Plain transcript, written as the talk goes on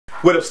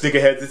What up,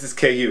 sneakerheads? This is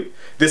KU.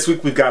 This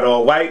week we've got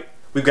all white,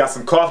 we've got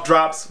some cough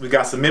drops, we've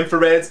got some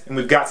infrareds, and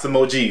we've got some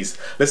OGs.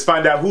 Let's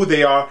find out who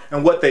they are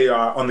and what they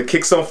are on the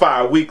Kicks on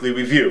Fire weekly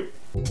review.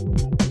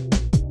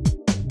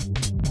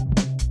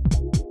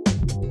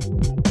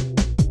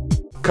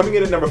 Coming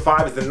in at number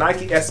 5 is the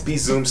Nike SB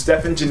Zoom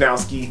Stephen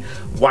Janowski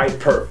White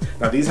Perf.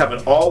 Now these have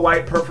an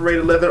all-white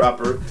perforated leather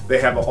upper, they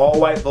have an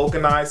all-white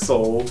vulcanized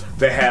sole,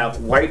 they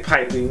have white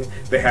piping,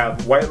 they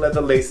have white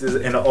leather laces,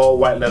 and an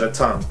all-white leather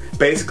tongue.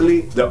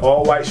 Basically, they're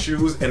all-white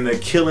shoes and they're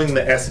killing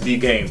the SB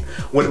game.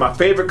 One of my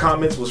favorite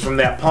comments was from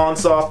that Pawn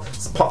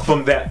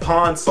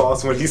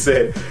Sauce when he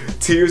said,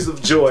 "Tears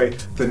of joy,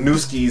 the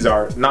Nooskis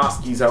or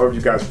Noskis, however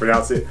you guys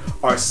pronounce it,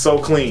 are so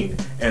clean."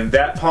 And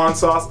that Pawn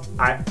Sauce,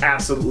 I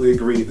absolutely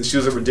agree. The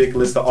shoes are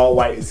ridiculous. The all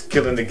white is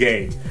killing the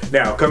game.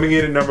 Now, coming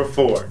in at number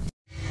 4.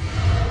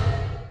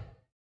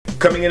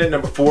 Coming in at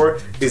number 4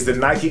 is the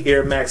Nike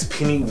Air Max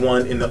Penny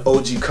 1 in the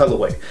OG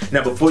colorway.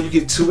 Now, before you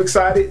get too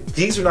excited,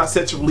 these are not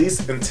set to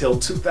release until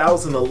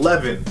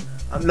 2011.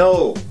 I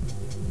know.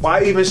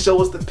 Why even show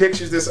us the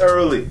pictures this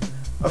early?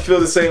 I feel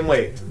the same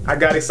way. I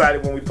got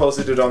excited when we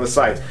posted it on the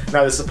site.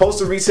 Now, they're supposed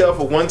to retail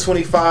for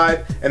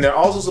 $125, and they're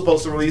also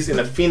supposed to release in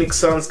a Phoenix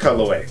Suns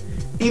colorway.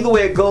 Either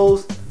way it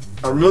goes,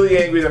 I'm really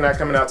angry they're not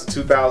coming out to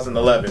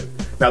 2011.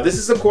 Now, this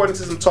is according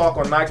to some talk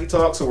on Nike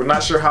Talk, so we're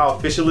not sure how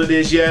official it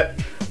is yet,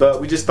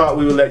 but we just thought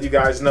we would let you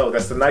guys know.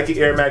 That's the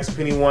Nike Air Max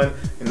Penny 1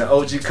 in the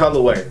OG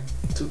colorway,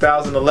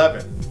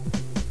 2011.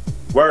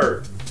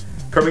 Word.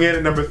 Coming in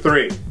at number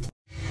 3.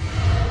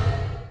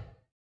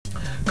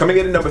 Coming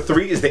in at number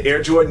 3 is the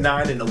Air Jordan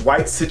 9 in the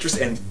white, citrus,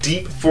 and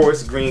deep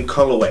forest green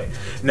colorway.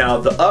 Now,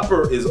 the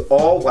upper is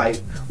all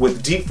white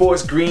with deep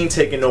forest green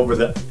taking over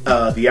the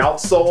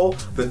outsole,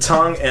 the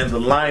tongue, and the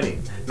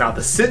lining. Now,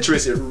 the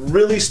citrus, it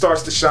really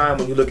starts to shine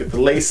when you look at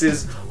the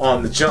laces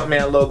on the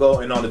Jumpman logo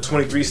and on the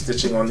 23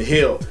 stitching on the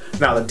heel.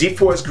 Now, the deep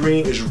forest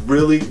green is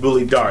really,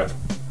 really dark.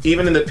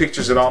 Even in the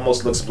pictures, it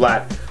almost looks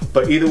black.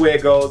 But either way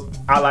it goes,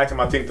 I like them.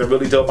 I think they're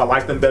really dope. I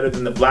like them better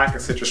than the black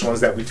and citrus ones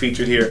that we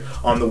featured here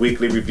on the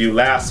weekly review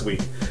last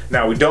week.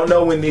 Now, we don't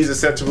know when these are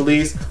set to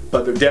release,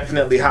 but they're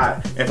definitely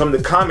hot. And from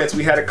the comments,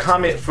 we had a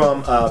comment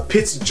from a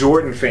Pitts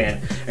Jordan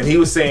fan, and he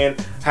was saying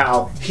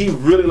how he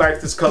really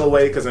likes this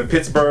colorway because in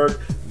Pittsburgh,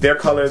 their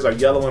colors are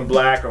yellow and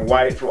black and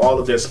white for all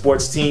of their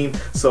sports team.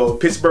 So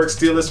Pittsburgh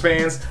Steelers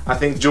fans, I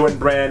think Jordan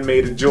Brand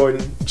made a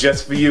Jordan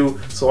just for you.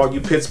 So all you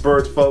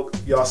Pittsburgh folk,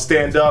 y'all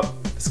stand up,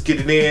 let's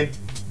get it in.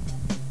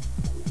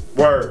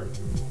 Word.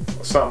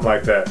 Or something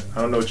like that.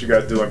 I don't know what you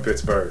guys do in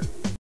Pittsburgh.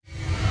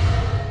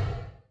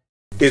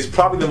 It's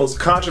probably the most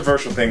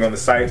controversial thing on the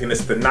site, and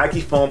it's the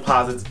Nike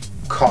Foamposites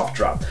Cough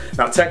Drop.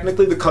 Now,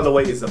 technically the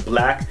colorway is a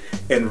black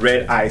and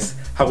red ice.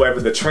 However,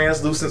 the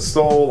translucent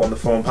sole on the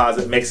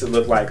Foamposite makes it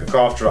look like a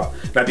cough drop.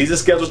 Now, these are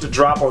scheduled to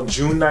drop on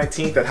June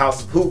 19th at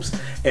House of Hoops,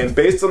 and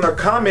based on their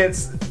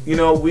comments, you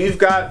know, we've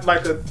got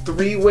like a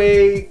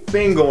three-way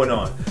thing going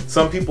on.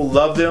 Some people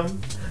love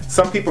them.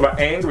 Some people are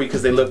angry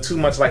because they look too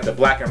much like the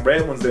black and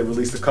red ones they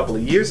released a couple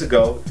of years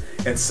ago.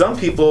 And some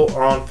people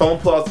are on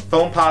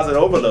Foamposite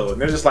overload.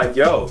 And they're just like,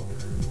 yo,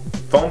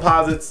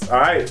 Foamposites, all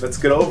right, let's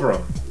get over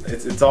them.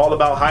 It's all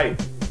about hype.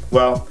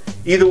 Well,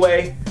 either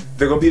way,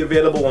 they're going to be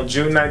available on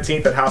June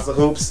 19th at House of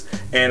Hoops.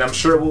 And I'm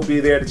sure we'll be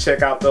there to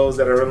check out those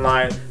that are in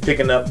line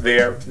picking up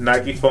their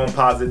Nike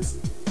Foamposites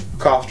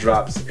Cough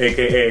Drops,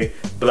 aka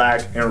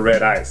black and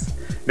red ice.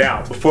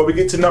 Now, before we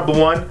get to number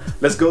 1,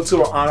 let's go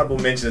to our honorable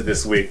mentions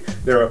this week.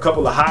 There are a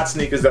couple of hot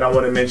sneakers that I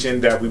want to mention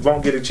that we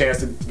won't get a chance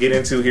to get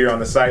into here on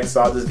the site,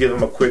 so I'll just give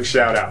them a quick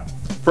shout out.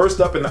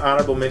 First up in the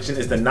honorable mention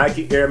is the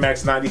Nike Air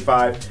Max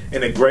 95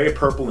 in a gray,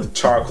 purple, and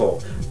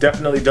charcoal.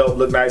 Definitely dope,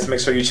 look nice, make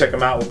sure you check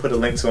them out. We'll put a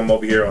link to them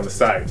over here on the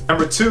site.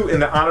 Number 2 in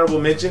the honorable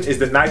mention is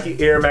the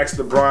Nike Air Max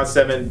LeBron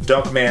 7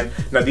 Dunkman.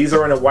 Now these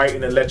are in a white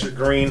and electric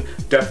green.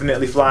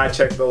 Definitely fly,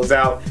 check those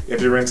out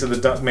if you're into the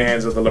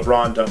Dunkmans or the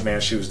LeBron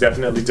Dunkman shoes.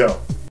 Definitely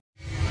dope.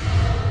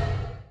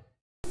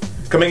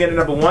 Coming in at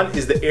number 1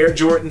 is the Air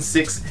Jordan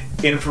 6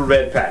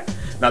 Infrared Pack.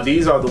 Now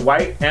these are the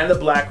white and the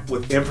black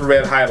with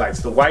infrared highlights.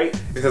 The white,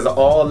 it has an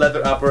all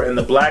leather upper, and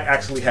the black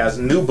actually has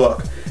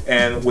nubuck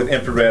and with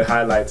infrared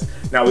highlights.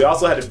 Now we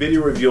also had a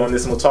video review on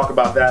this, and we'll talk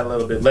about that a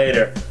little bit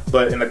later.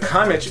 But in the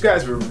comments, you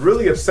guys were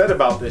really upset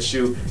about this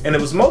shoe, and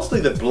it was mostly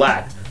the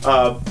black.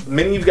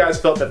 Many of you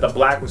guys felt that the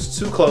black was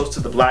too close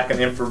to the black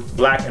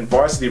and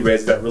varsity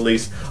reds that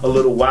released a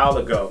little while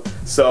ago.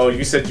 So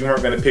you said you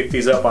weren't going to pick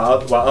these up,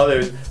 while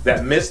others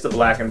that missed the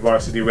black and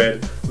varsity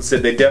red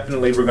said they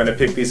definitely were going to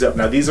pick these up.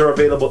 Now these are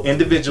available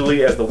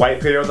individually as the white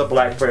pair or the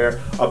black pair,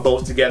 or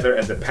both together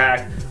as a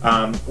pack.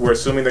 We're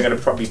assuming they're going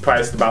to be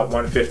priced about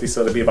 $150,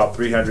 so it'll be about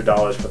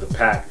 $300 for the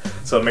pack.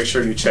 So make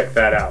sure you check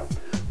that out.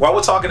 While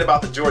we're talking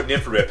about the Jordan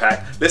Infrared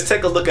Pack, let's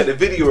take a look at a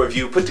video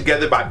review put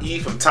together by E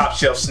from Top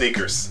Shelf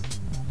Sneakers.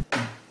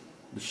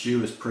 The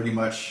shoe is pretty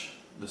much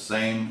the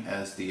same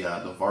as the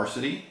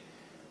varsity.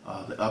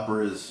 The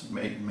upper is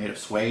made of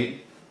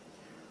suede.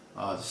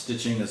 The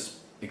stitching is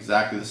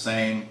exactly the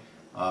same.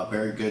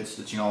 Very good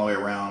stitching all the way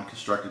around,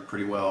 constructed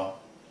pretty well.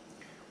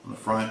 On the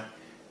front,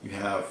 You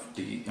have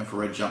the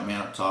infrared Jumpman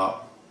up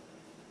top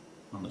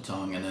on the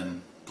tongue, and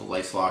then the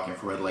lace lock,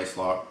 infrared lace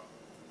lock.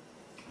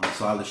 On the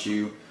side of the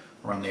shoe,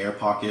 around the air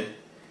pocket,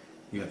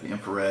 you have the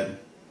infrared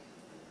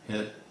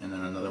hit, and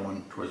then another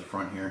one towards the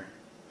front here.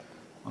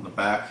 On the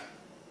back,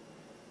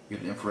 you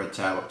have the infrared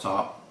tab up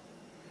top,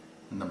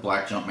 and the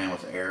black Jumpman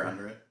with air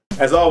under it.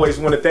 As always,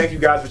 we want to thank you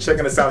guys for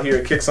checking us out here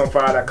at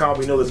kicksonfire.com.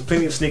 We know there's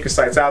plenty of sneaker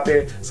sites out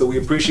there, so we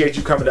appreciate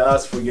you coming to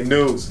us for your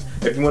news.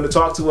 If you want to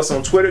talk to us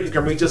on Twitter, you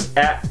can reach us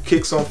at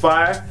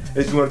kicksonfire.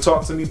 If you want to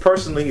talk to me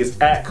personally,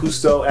 it's at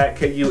Kustoo, at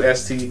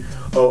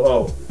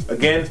Kustoo.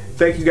 Again,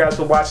 thank you guys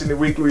for watching the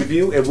weekly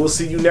review, and we'll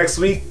see you next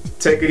week.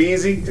 Take it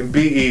easy and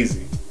be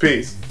easy.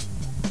 Peace.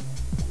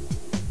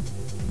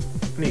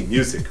 I need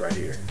music right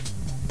here.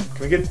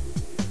 Can we get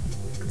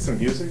some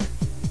music?